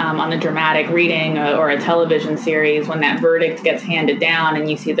mentioned, on a dramatic reading or a television series, when that verdict gets handed down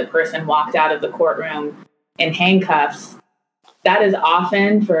and you see the person walked out of the courtroom in handcuffs, that is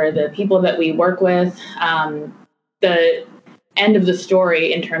often, for the people that we work with, the end of the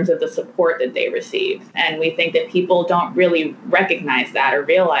story in terms of the support that they receive. And we think that people don't really recognize that or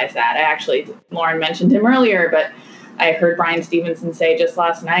realize that. Lauren mentioned him earlier, but I heard Brian Stevenson say just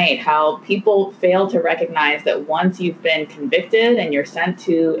last night how people fail to recognize that once you've been convicted and you're sent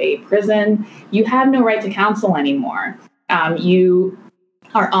to a prison, you have no right to counsel anymore. You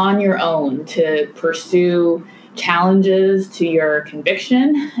are on your own to pursue challenges to your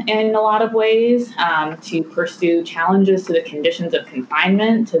conviction in a lot of ways, to pursue challenges to the conditions of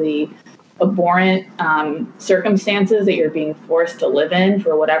confinement, to the abhorrent circumstances that you're being forced to live in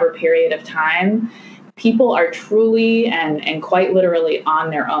for whatever period of time. People are truly and quite literally on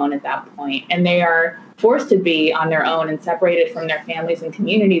their own at that point, and they are forced to be on their own and separated from their families and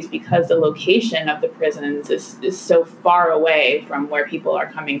communities because the location of the prisons is so far away from where people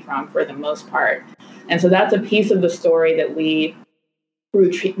are coming from for the most part. And so that's a piece of the story that we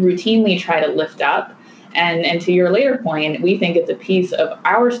routinely try to lift up. And to your later point, we think it's a piece of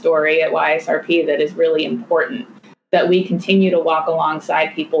our story at YSRP that is really important, that we continue to walk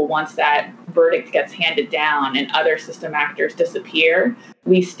alongside people once that verdict gets handed down and other system actors disappear.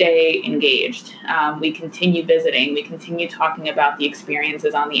 We stay engaged. We continue visiting. We continue talking about the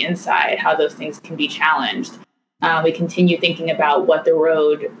experiences on the inside, how those things can be challenged. We continue thinking about what the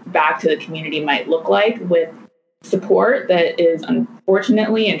road back to the community might look like with support that is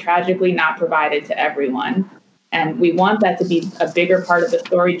unfortunately and tragically not provided to everyone. And we want that to be a bigger part of the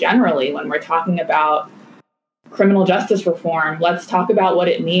story generally when we're talking about criminal justice reform. Let's talk about what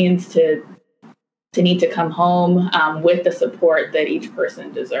it means to need to come home with the support that each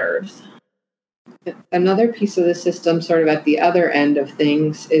person deserves. Another piece of the system, sort of at the other end of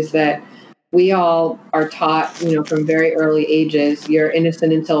things, is that we all are taught, from very early ages, you're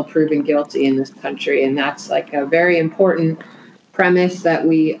innocent until proven guilty in this country. And that's like a very important premise that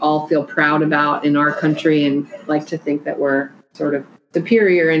we all feel proud about in our country and like to think that we're sort of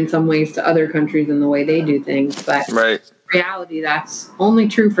superior in some ways to other countries in the way they do things. But right. In reality, that's only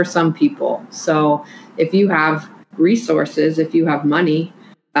true for some people. So if you have resources, if you have money,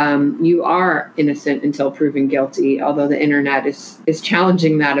 you are innocent until proven guilty, although the internet is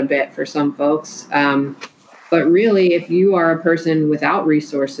challenging that a bit for some folks. But really, if you are a person without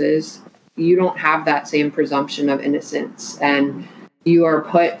resources, you don't have that same presumption of innocence. And you are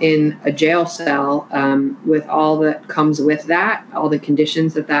put in a jail cell with all that comes with that, all the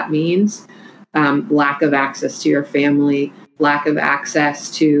conditions that means, lack of access to your family, lack of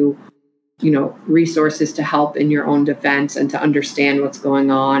access to resources to help in your own defense and to understand what's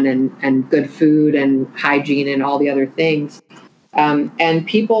going on, and good food and hygiene and all the other things. And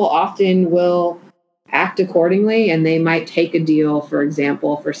people often will act accordingly, and they might take a deal, for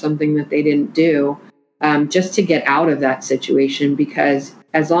example, for something that they didn't do, just to get out of that situation, because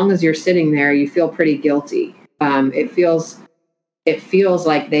as long as you're sitting there, you feel pretty guilty. It feels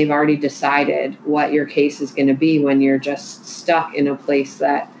like they've already decided what your case is going to be when you're just stuck in a place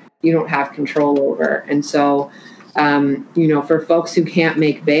that you don't have control over. And so, for folks who can't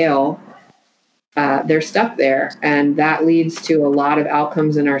make bail, they're stuck there. And that leads to a lot of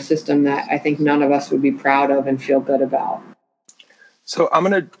outcomes in our system that I think none of us would be proud of and feel good about. So I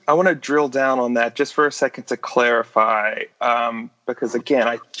want to drill down on that just for a second to clarify, because again,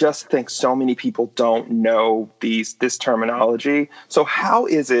 I just think so many people don't know this terminology. So how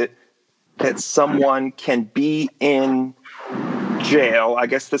is it that someone can be in jail? I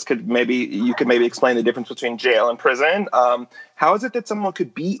guess you could maybe explain the difference between jail and prison. How is it that someone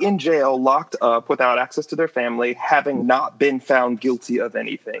could be in jail, locked up, without access to their family, having not been found guilty of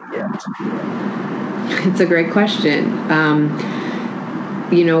anything yet? It's a great question.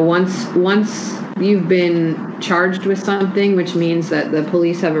 Once you've been charged with something, which means that the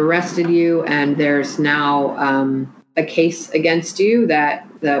police have arrested you and there's now a case against you that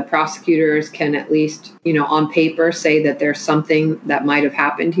the prosecutors can at least, on paper say that there's something that might have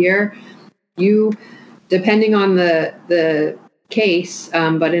happened here. You, depending on the case,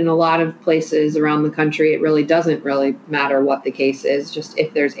 but in a lot of places around the country, it really doesn't really matter what the case is. Just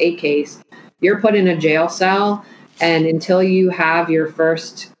if there's a case, you're put in a jail cell, and until you have your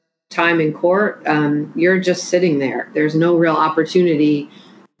first time in court, you're just sitting there. There's no real opportunity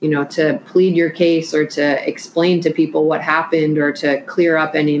to plead your case or to explain to people what happened or to clear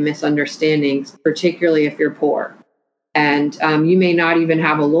up any misunderstandings, particularly if you're poor. And you may not even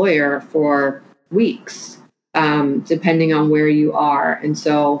have a lawyer for weeks, depending on where you are. And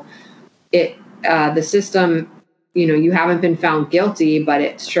so the system, you haven't been found guilty, but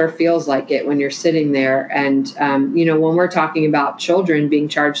it sure feels like it when you're sitting there. And, when we're talking about children being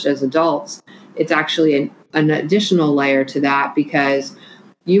charged as adults, it's actually an additional layer to that, because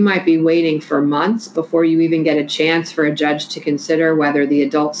you might be waiting for months before you even get a chance for a judge to consider whether the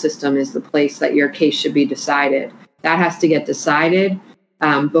adult system is the place that your case should be decided. That has to get decided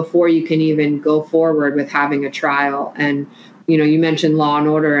before you can even go forward with having a trial. And, you mentioned Law and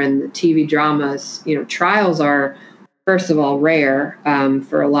Order and the TV dramas. Trials are, first of all, rare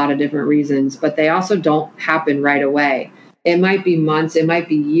for a lot of different reasons, but they also don't happen right away. it might be months, it might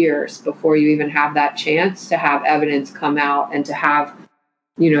be years before you even have that chance to have evidence come out and to have,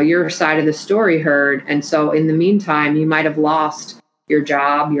 your side of the story heard. And so in the meantime, you might have lost your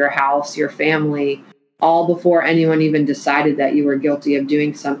job, your house, your family, all before anyone even decided that you were guilty of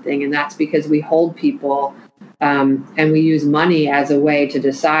doing something. And that's because we hold people and we use money as a way to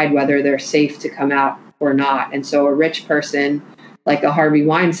decide whether they're safe to come out or not. And so a rich person like a Harvey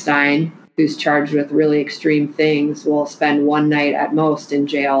Weinstein, who's charged with really extreme things, will spend one night at most in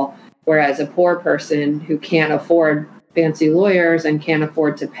jail, whereas a poor person who can't afford fancy lawyers and can't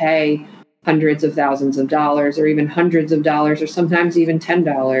afford to pay hundreds of thousands of dollars or even hundreds of dollars or sometimes even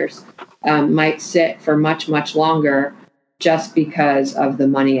 $10 might sit for much, much longer just because of the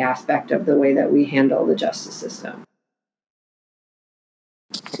money aspect of the way that we handle the justice system.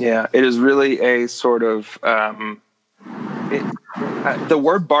 Yeah, it is really a sort of the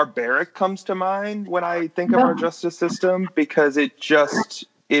word barbaric comes to mind when I think of our justice system, because it just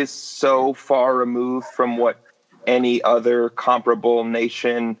is so far removed from what any other comparable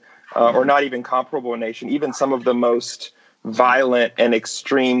nation, or not even comparable nation, even some of the most violent and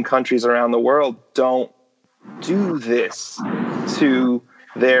extreme countries around the world don't do this to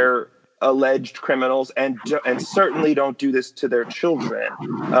their alleged criminals, and certainly don't do this to their children.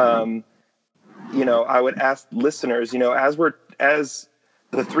 I would ask listeners, as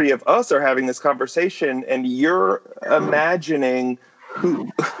the three of us are having this conversation, and you're imagining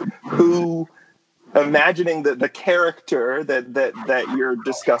imagining the character that you're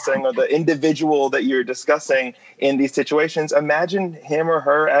discussing, or the individual that you're discussing in these situations, imagine him or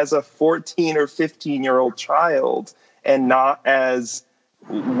her as a 14 or 15-year-old child, and not as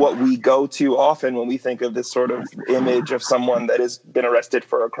what we go to often when we think of this sort of image of someone that has been arrested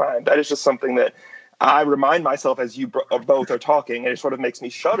for a crime. That is just something that I remind myself as you both are talking, and it sort of makes me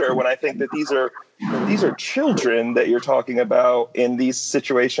shudder when I think that these are children that you're talking about in these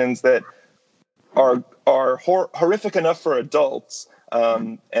situations that are horrific enough for adults,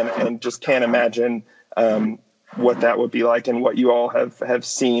 and just can't imagine what that would be like and what you all have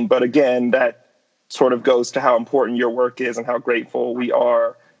seen. But again, that sort of goes to how important your work is and how grateful we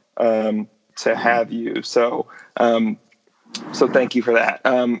are to have you. So thank you for that.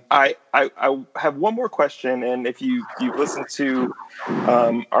 I have one more question, and if you've listened to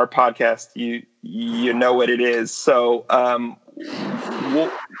our podcast, you know what it is. So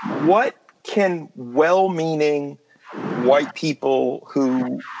what can well-meaning white people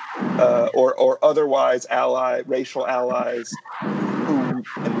who or otherwise racial allies who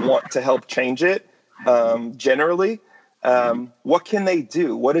want to help change it, generally, what can they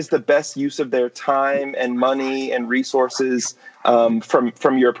do? What is the best use of their time and money and resources,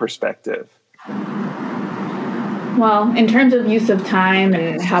 from your perspective? Well, in terms of use of time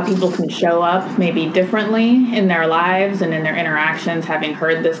and how people can show up maybe differently in their lives and in their interactions, having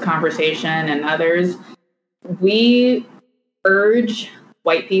heard this conversation and others, we urge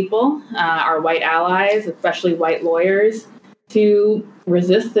white people, our white allies, especially white lawyers, to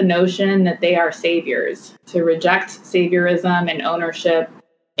resist the notion that they are saviors, to reject saviorism and ownership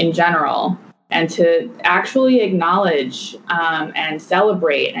in general, and to actually acknowledge and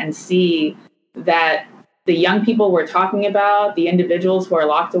celebrate and see that the young people we're talking about, the individuals who are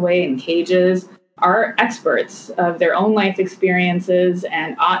locked away in cages, are experts of their own life experiences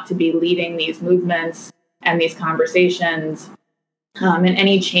and ought to be leading these movements and these conversations, and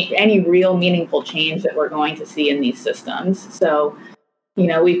any real meaningful change that we're going to see in these systems. So,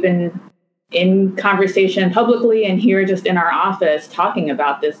 we've been in conversation publicly and here just in our office talking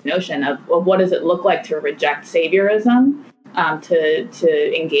about this notion of what does it look like to reject saviorism,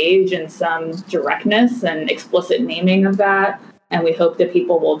 to engage in some directness and explicit naming of that. And we hope that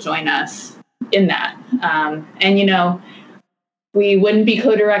people will join us in that. We wouldn't be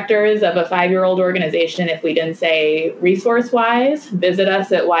co-directors of a 5-year-old organization if we didn't say, resource-wise, visit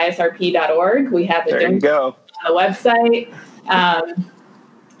us at ysrp.org. We have it on the website.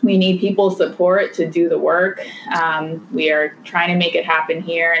 We need people's support to do the work. We are trying to make it happen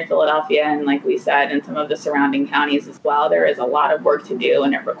here in Philadelphia, and like we said, in some of the surrounding counties as well. There is a lot of work to do,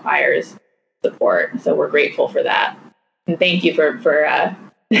 and it requires support. So we're grateful for that. And thank you for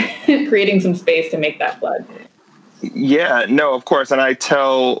creating some space to make that plug. Yeah, no, of course. And I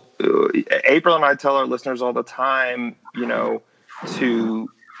tell April and I tell our listeners all the time, if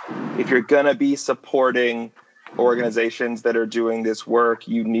you're going to be supporting organizations that are doing this work,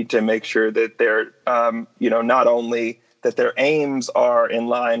 you need to make sure that they're, not only that their aims are in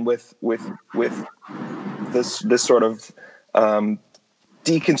line with this sort of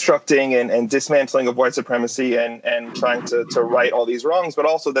deconstructing and dismantling of white supremacy and trying to right all these wrongs, but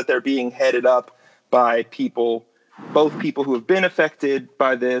also that they're being headed up by people both people who have been affected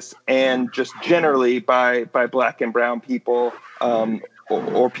by this and just generally by Black and brown people,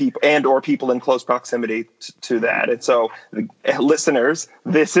 or people in close proximity to that. And so, listeners,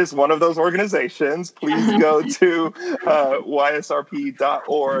 this is one of those organizations. Please go to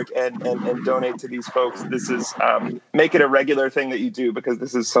ysrp.org and donate to these folks. This is make it a regular thing that you do, because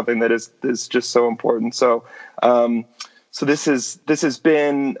this is something that is just so important. So. So this has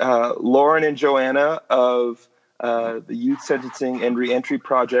been Lauren and Joanna of the Youth Sentencing and Reentry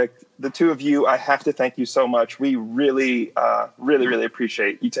Project. The two of you, I have to thank you so much. We really, really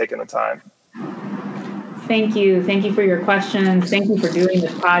appreciate you taking the time. Thank you. Thank you for your questions. Thank you for doing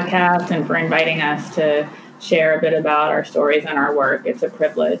this podcast and for inviting us to share a bit about our stories and our work. It's a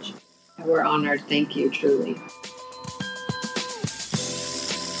privilege. We're honored. Thank you, truly.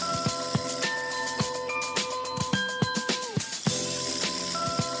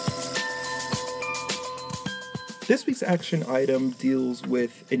 This week's action item deals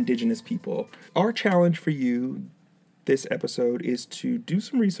with Indigenous people. Our challenge for you this episode is to do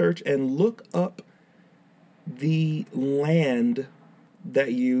some research and look up the land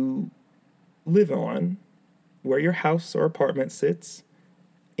that you live on, where your house or apartment sits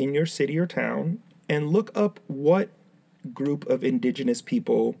in your city or town, and look up what group of Indigenous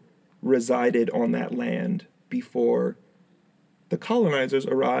people resided on that land before the colonizers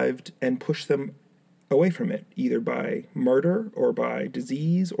arrived and pushed them away from it, either by murder or by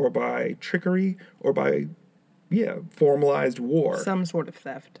disease or by trickery or by, formalized war. Some sort of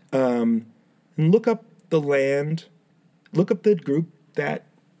theft. And look up the land, look up the group that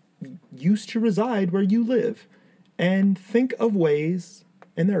used to reside where you live, and think of ways,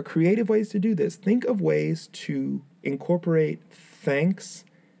 and there are creative ways to do this, think of ways to incorporate thanks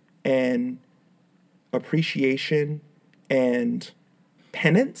and appreciation and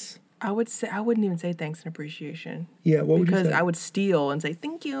penance. I wouldn't even say thanks and appreciation. Yeah, what would you say? Because I would steal and say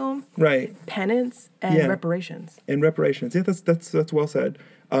thank you. Right. Penance and reparations. And reparations. Yeah, that's well said.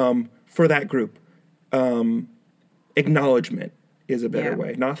 For that group, acknowledgement is a better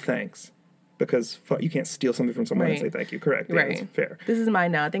way, not thanks, because you can't steal something from someone and say thank you. Correct. Yeah, right. That's fair. This is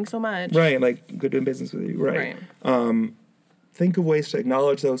mine now. Thanks so much. Right. Like, good doing business with you. Right. Think of ways to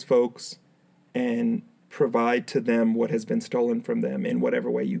acknowledge those folks and provide to them what has been stolen from them in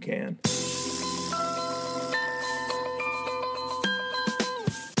whatever way you can.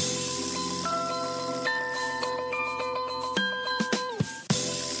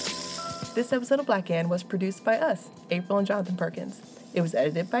 This episode of Black Ann was produced by us, April and Johnathan Perkins. It was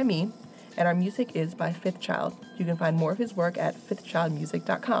edited by me, and our music is by Fifth Child. You can find more of his work at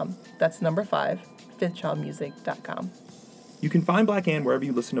fifthchildmusic.com. That's number 5, fifthchildmusic.com. You can find Black Ann wherever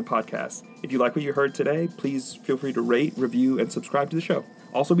you listen to podcasts. If you like what you heard today, please feel free to rate, review, and subscribe to the show.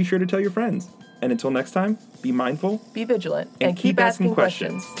 Also, be sure to tell your friends. And until next time, be mindful, be vigilant, and keep asking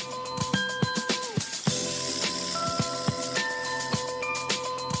questions.